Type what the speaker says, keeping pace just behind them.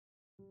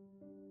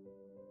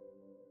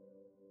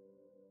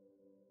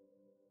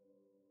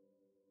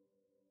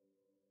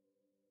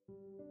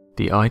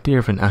The idea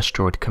of an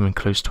asteroid coming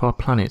close to our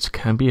planet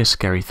can be a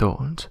scary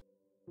thought.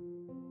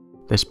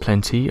 There's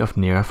plenty of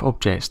near-Earth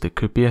objects that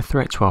could be a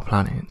threat to our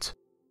planet,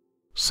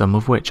 some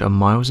of which are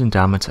miles in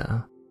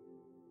diameter.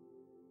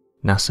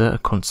 NASA are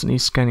constantly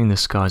scanning the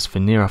skies for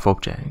near-Earth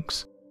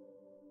objects.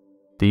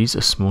 These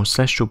are small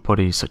celestial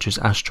bodies such as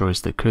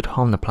asteroids that could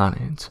harm the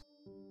planet,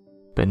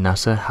 but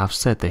NASA have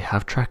said they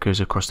have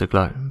trackers across the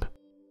globe,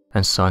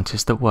 and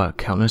scientists that work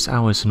countless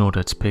hours in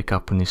order to pick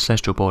up on these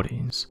celestial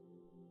bodies.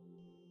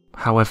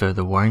 However,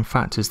 the worrying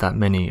fact is that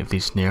many of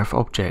these near-Earth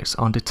objects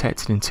aren't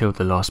detected until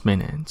the last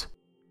minute,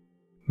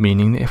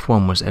 meaning that if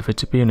one was ever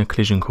to be on a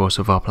collision course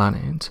with our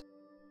planet,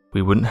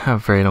 we wouldn't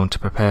have very long to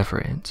prepare for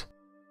it.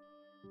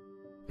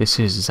 This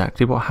is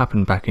exactly what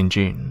happened back in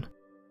June.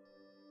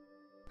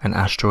 An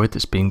asteroid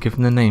that's been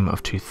given the name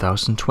of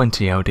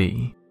 2020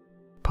 LD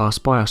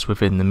passed by us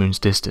within the Moon's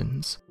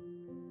distance,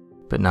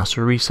 but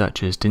NASA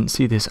researchers didn't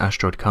see this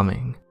asteroid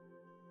coming.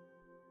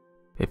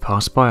 It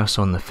passed by us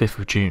on the 5th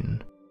of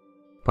June,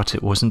 but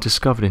it wasn't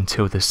discovered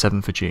until the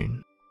 7th of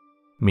June,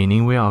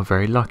 meaning we are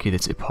very lucky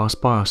that it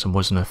passed by us and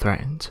wasn't a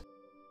threat.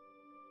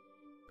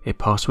 It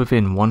passed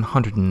within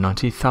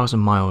 190,000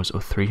 miles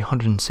or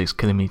 306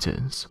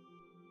 kilometers,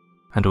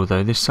 and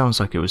although this sounds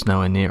like it was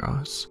nowhere near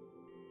us,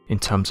 in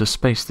terms of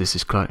space this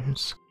is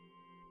close.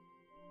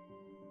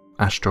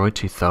 Asteroid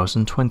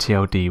 2020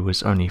 LD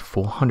was only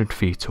 400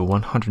 feet or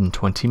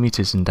 120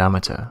 meters in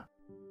diameter,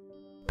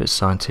 but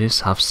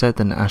scientists have said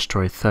that an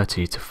asteroid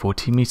 30 to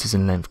 40 meters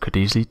in length could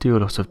easily do a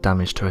lot of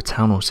damage to a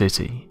town or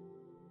city.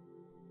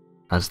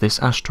 As this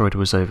asteroid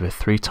was over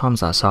 3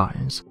 times that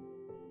size,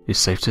 it's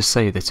safe to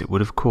say that it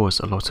would have caused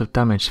a lot of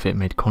damage if it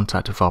made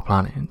contact with our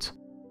planet.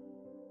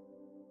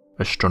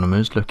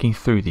 Astronomers looking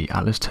through the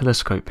Atlas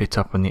telescope picked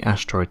up on the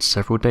asteroid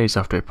several days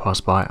after it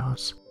passed by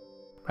us,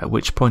 at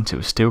which point it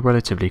was still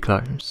relatively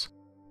close.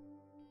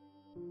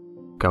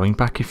 Going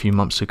back a few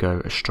months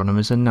ago,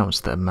 astronomers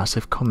announced that a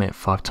massive comet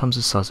 5 times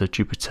the size of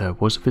Jupiter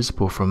was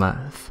visible from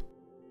Earth.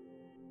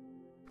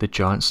 The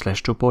giant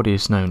celestial body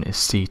is known as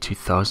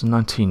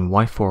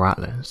C2019Y4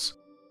 Atlas.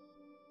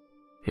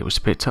 It was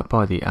picked up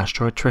by the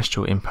Asteroid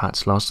Terrestrial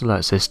Impacts Last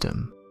Alert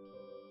System.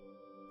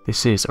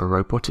 This is a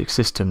robotic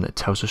system that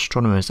tells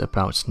astronomers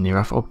about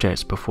near-Earth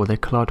objects before they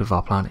collide with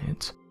our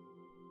planet.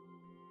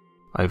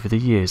 Over the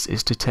years,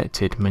 it's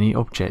detected many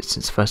objects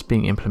since first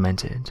being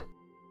implemented,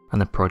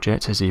 and the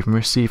project has even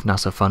received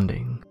NASA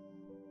funding,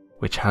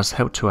 which has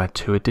helped to add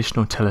 2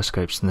 additional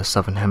telescopes in the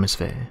southern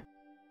hemisphere.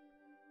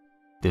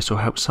 This will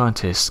help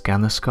scientists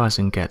scan the skies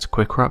and get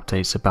quicker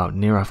updates about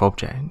near-Earth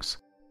objects.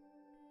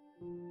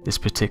 This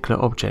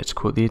particular object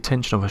caught the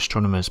attention of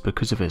astronomers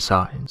because of its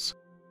size.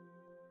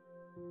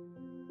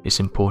 It's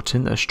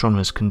important that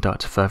astronomers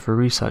conduct further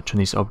research on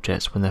these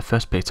objects when they're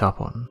first picked up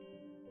on.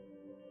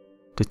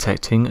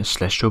 Detecting a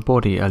celestial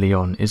body early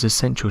on is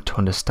essential to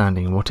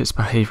understanding what its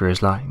behaviour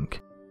is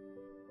like.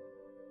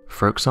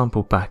 For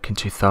example, back in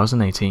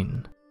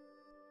 2018,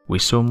 we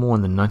saw more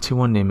than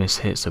 91 near-miss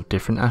hits of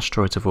different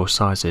asteroids of all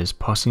sizes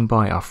passing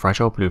by our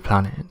fragile blue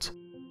planet.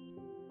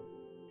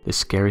 The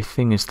scary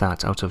thing is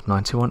that out of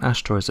 91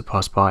 asteroids that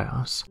passed by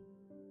us,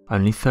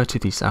 only 30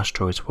 of these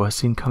asteroids were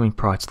seen coming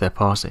prior to their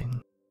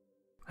passing,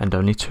 and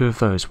only 2 of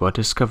those were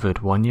discovered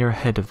 1 year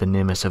ahead of the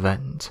near-miss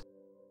event.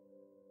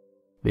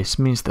 This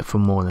means that for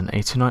more than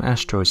 89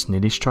 asteroids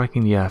nearly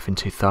striking the Earth in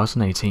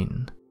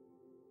 2018,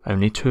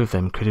 only 2 of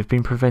them could have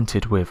been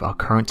prevented with our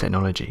current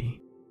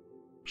technology,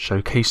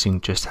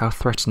 showcasing just how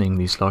threatening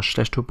these large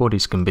celestial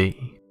bodies can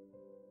be.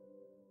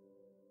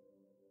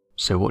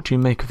 So what do you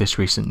make of this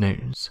recent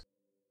news?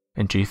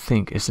 And do you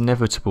think it's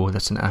inevitable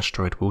that an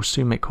asteroid will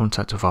soon make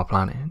contact with our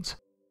planet?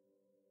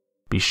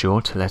 Be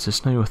sure to let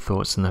us know your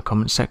thoughts in the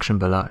comment section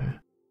below,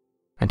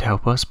 and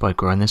help us by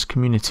growing this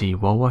community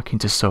while working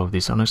to solve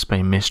these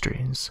unexplained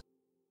mysteries.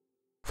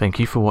 Thank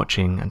you for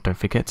watching, and don't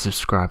forget to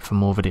subscribe for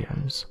more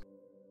videos.